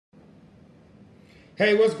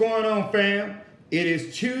Hey, what's going on, fam? It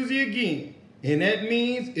is Tuesday again, and that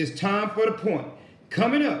means it's time for the point.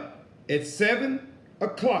 Coming up at 7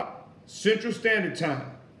 o'clock Central Standard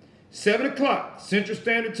Time. 7 o'clock Central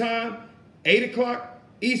Standard Time, 8 o'clock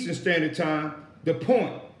Eastern Standard Time, the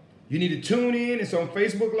point. You need to tune in. It's on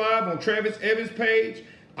Facebook Live on Travis Evans' page.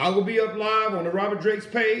 I will be up live on the Robert Drake's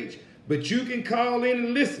page, but you can call in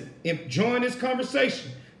and listen and join this conversation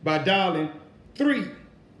by dialing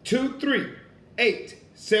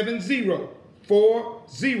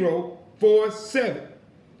 323-870-4047.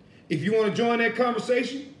 If you want to join that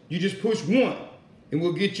conversation, you just push 1 and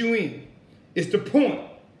we'll get you in. It's The Point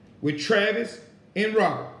with Travis and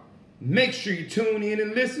Robert. Make sure you tune in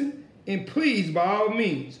and listen, and please, by all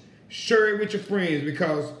means, share it with your friends,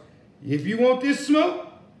 because if you want this smoke,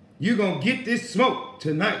 you're going to get this smoke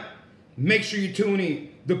tonight. Make sure you tune in.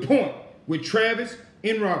 The Point with Travis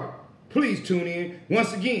and Robert. Please tune in.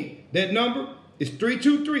 Once again, that number is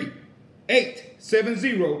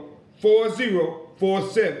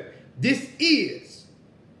 323-870-4047. This is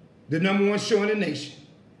the #1 show in the nation.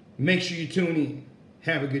 Make sure you tune in.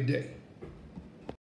 Have a good day.